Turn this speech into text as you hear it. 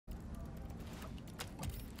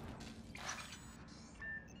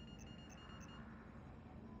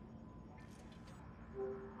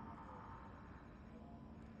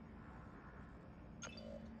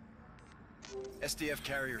SDF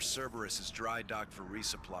carrier Cerberus is dry docked for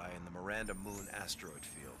resupply in the Miranda Moon asteroid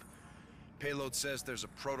field. Payload says there's a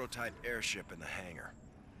prototype airship in the hangar.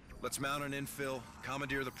 Let's mount an infill,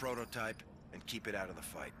 commandeer the prototype, and keep it out of the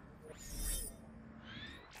fight.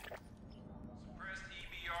 Suppressed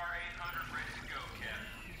EBR 800 ready to go,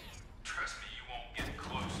 Captain. Trust me, you won't get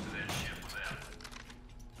close to that ship without it.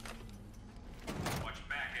 Watch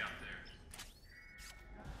back out there.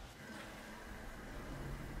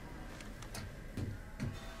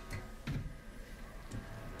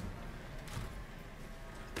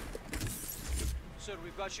 Sir,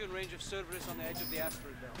 we've got you in range of Cerberus on the edge of the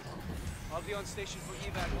asteroid belt. I'll be on station for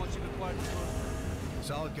evac once you've acquired the prototype.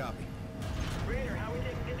 Solid copy. Raider, how are we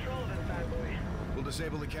taking control of this bad boy? We'll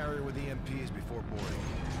disable the carrier with EMPs before boarding.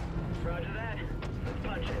 Roger that. Let's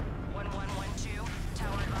punch it. 1112,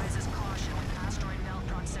 tower advises caution with asteroid belt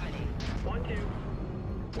proximity. 1-2.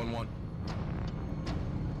 1-1.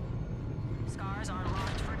 Scars are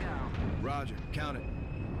launched for go. Roger. Count it.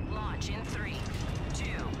 Launch in 3, 2,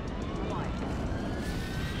 1.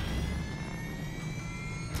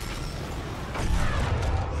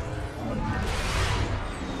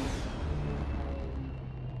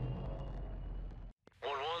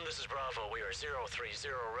 This is Bravo. We are 030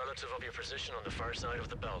 relative of your position on the far side of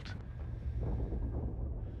the belt.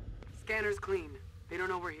 Scanner's clean. They don't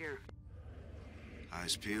know we're here.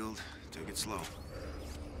 Eyes peeled. Take it slow.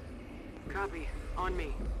 Copy. On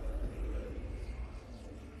me.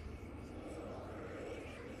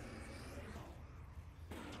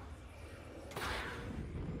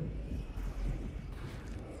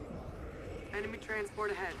 Enemy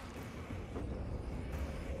transport ahead.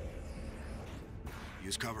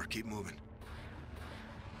 Use cover. Keep moving.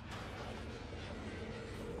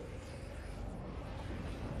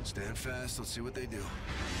 Stand fast. Let's see what they do.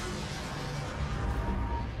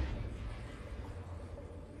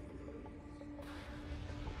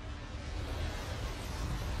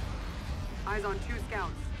 Eyes on 2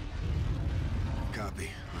 scouts. Copy.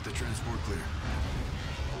 Let the transport clear.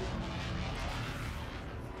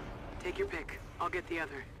 Take your pick. I'll get the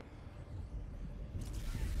other.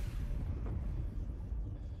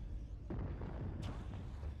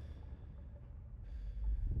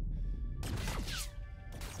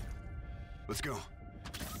 Let's go.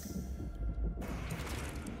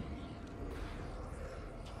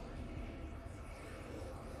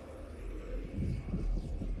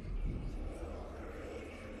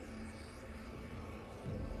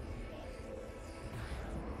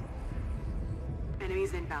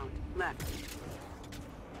 Enemies inbound. Left.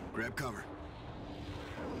 Grab cover.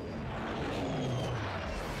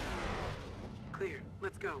 Clear.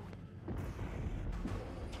 Let's go.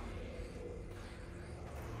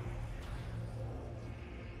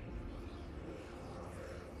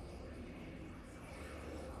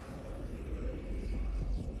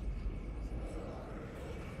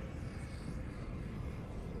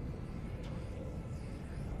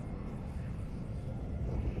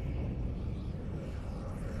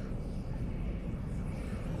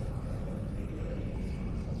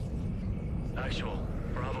 Actual.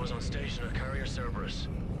 Bravo's on station at carrier Cerberus.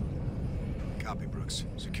 Copy, Brooks.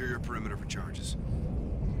 Secure your perimeter for charges.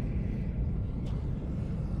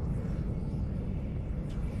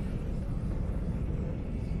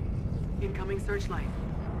 Incoming searchlight.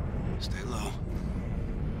 Stay low.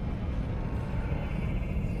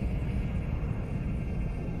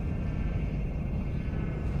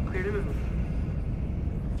 Clear to move.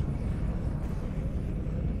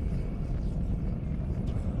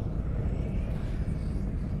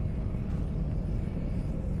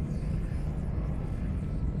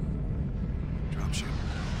 Dropship.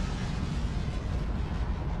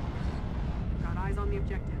 Got eyes on the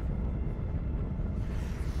objective.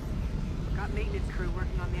 Got maintenance crew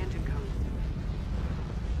working on the engine codes.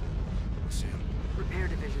 See him. Repair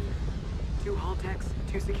division. 2 hull techs,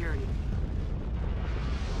 2 security.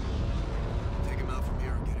 Take him out from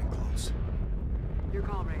here and get in close. Your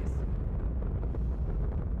call, Reyes.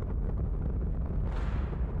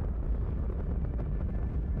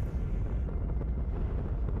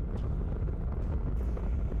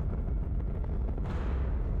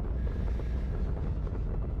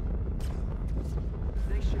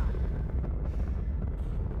 Nice shot.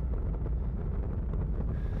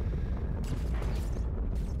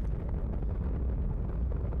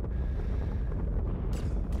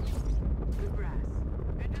 Good grass.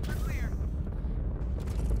 Engines are clear.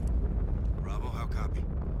 Bravo, how copy?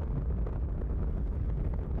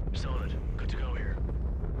 Solid. Good to go here.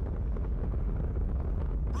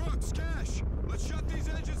 Brooks, Cash! Let's shut these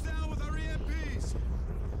engines down with our EMPs!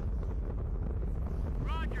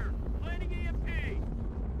 Roger. Planning EMP.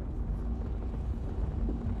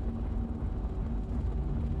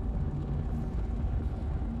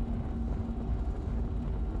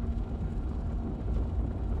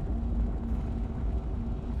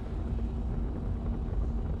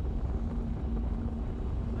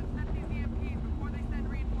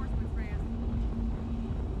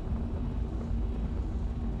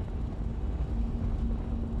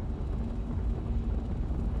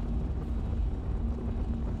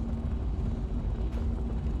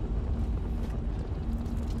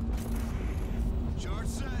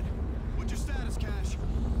 status, Cash?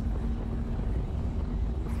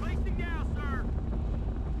 Placing now, sir.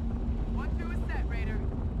 1-2 is set, Raider.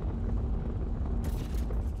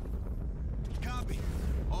 Copy.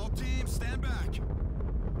 All teams, stand back.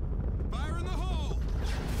 Fire in the hole!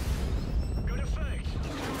 Good effect.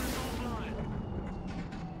 Offline.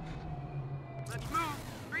 Let's move.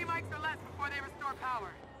 3 mics or less before they restore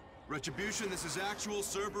power. Retribution, this is actual.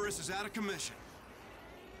 Cerberus is out of commission.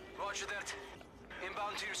 Roger that.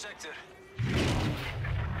 Inbound to your sector.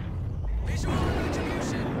 Visual on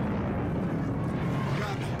Retribution!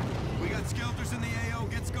 Copy. We got Skelters in the AO.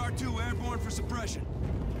 Get Scar 2 airborne for suppression.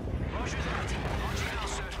 Roger that. Launching now,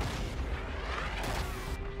 sir.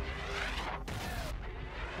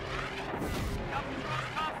 Up control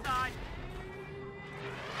top side.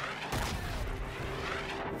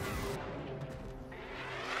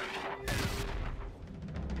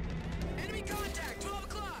 Enemy contact, 12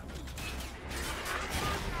 o'clock!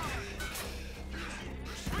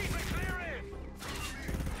 Street clearing.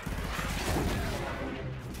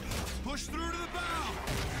 Push through to the bow!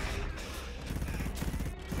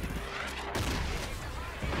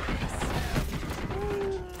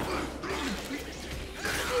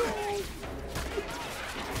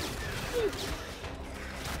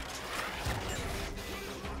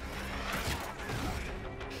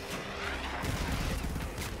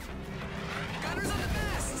 Gunners on the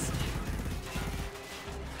masts!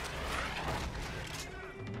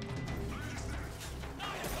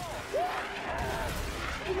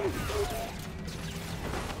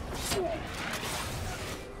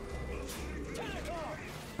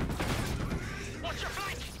 Watch your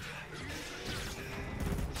flank.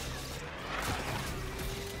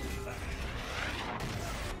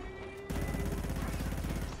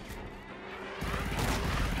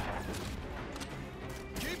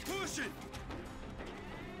 Keep pushing!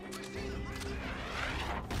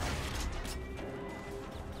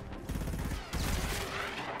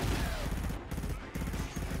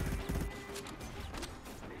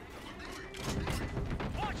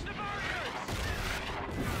 Watch the barriers.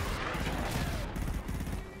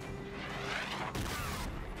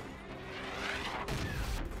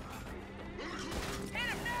 Hit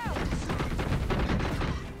him now!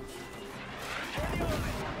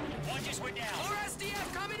 One just went down. More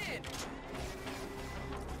SDF coming in!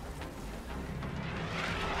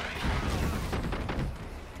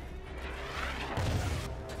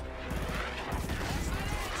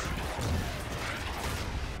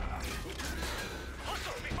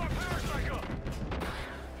 Hustle before power strike up.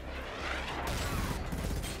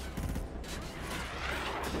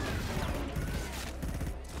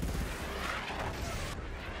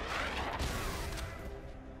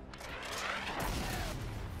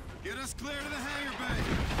 Get us clear to the hangar bay!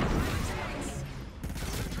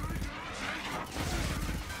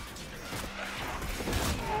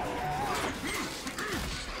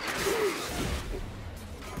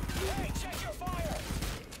 Hey, check your fire.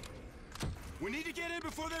 We need to get in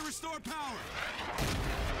before they restore power!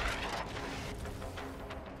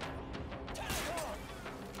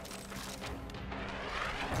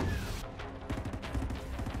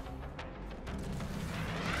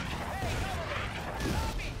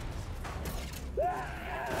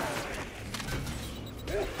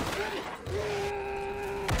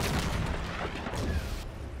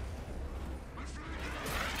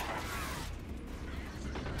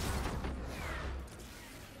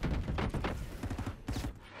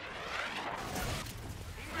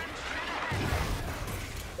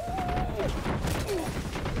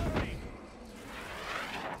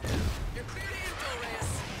 You're clear to infill,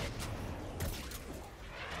 Reyes.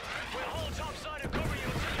 We'll hold topside and cover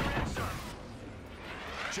you until you're in, sir.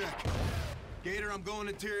 Check. Gator, I'm going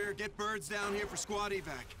interior. Get birds down here for squad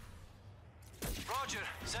evac. Roger,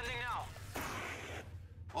 sending now.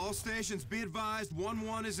 All stations, be advised,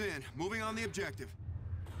 1-1 is in. Moving on the objective.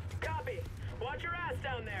 Copy. Watch your ass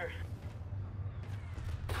down there.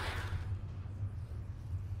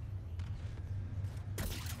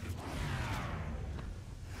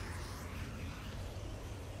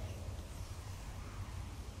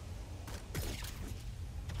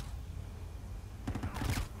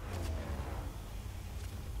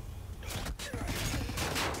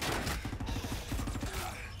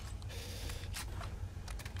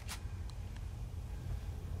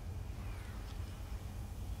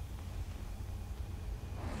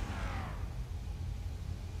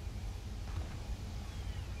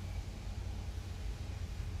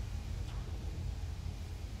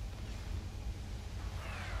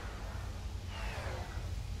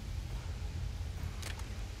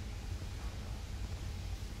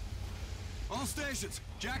 All stations,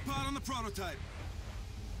 jackpot on the prototype.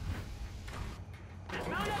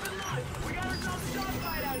 Mount up and launch! We got ourselves a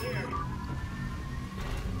dogfight out here!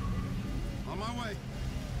 On my way.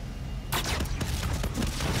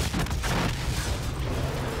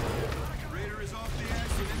 Raider is off the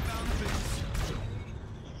edge and inbound the base.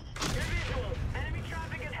 Good visuals. Enemy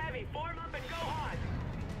traffic is heavy. Form up and go hot.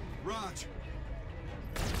 Raj.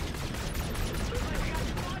 Looks like we got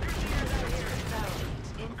squadron leaders out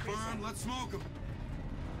here. Confirm, let's smoke them.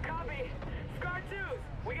 Copy. Scar 2s.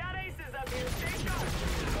 We got aces up here. Stay sharp.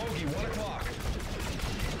 Bogey, 1 o'clock.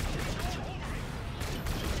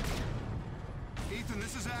 Ethan,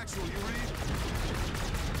 this is Actual. You read?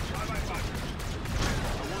 5 by 5.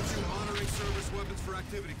 I want you monitoring service weapons for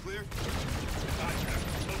activity. Clear?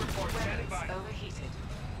 Weapons overheated.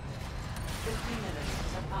 50 minutes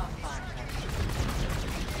to Pathfinder.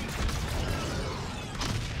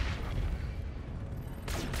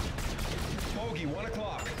 Bogey, 1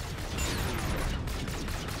 o'clock.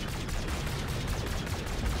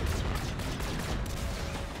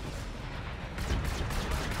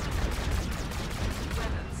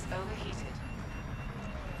 Weapons overheated.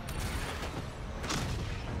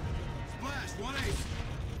 Splash, 1 ace.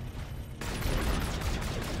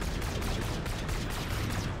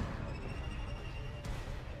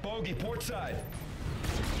 Bogey, port side.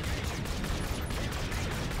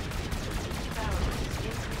 Barrels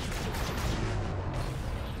increasing.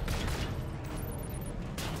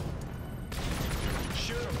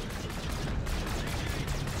 Shoot him.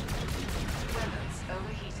 Weapons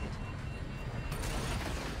overheated.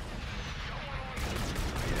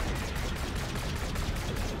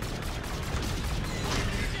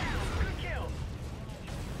 Good kill.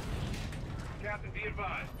 Captain, be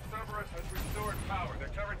advised. Cerberus has restored power. Their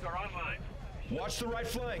turrets are online. Watch the right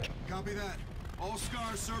flank. Copy that. All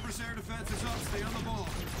Scars, Cerberus air defense is up. Stay on the ball.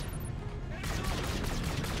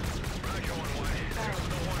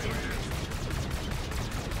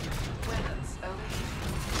 Weapons overheated.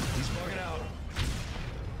 He's bugging out.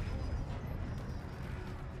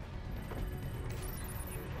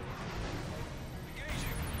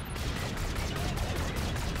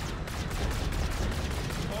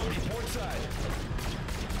 Bogey, port side.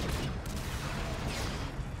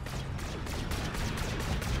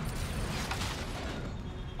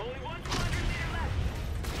 Only one squadron leader left.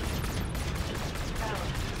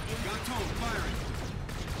 Barrels Got tone, firing.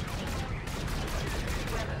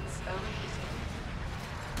 Weapons overheated.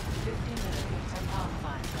 50 minutes to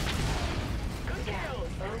Pathfinder. Good kills.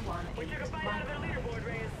 018 We took a bite out of their leaderboard,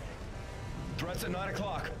 Reyes. Threats at 9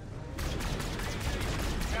 o'clock.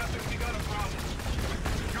 Captain, we got a problem.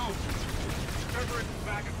 Go. Cerberus is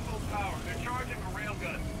back at full power. They're charging a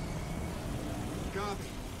railgun. Copy.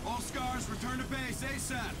 All Scars, return to base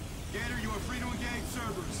ASAP. Gator, you are free to engage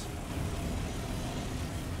Cerberus.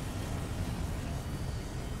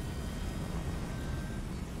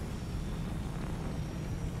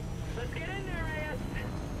 Let's get in there, Reyes.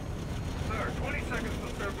 Sir, 20 seconds till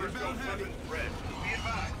Cerberus Inbound goes heavy. weapons red. Be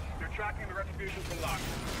advised. They're tracking the Retribution from lock.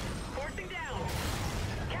 Forcing down.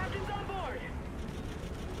 Captain's on board.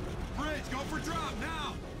 Bridge, go for drop,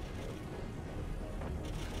 now!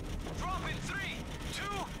 Drop in 3, 2,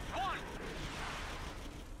 1.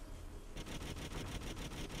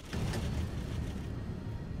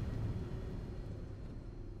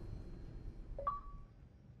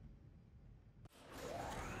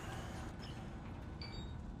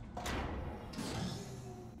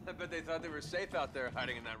 I bet they thought they were safe out there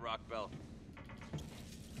hiding in that rock belt.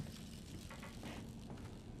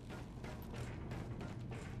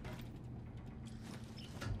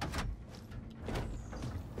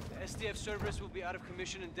 The SDF Cerberus will be out of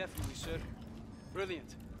commission indefinitely, sir.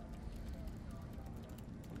 Brilliant.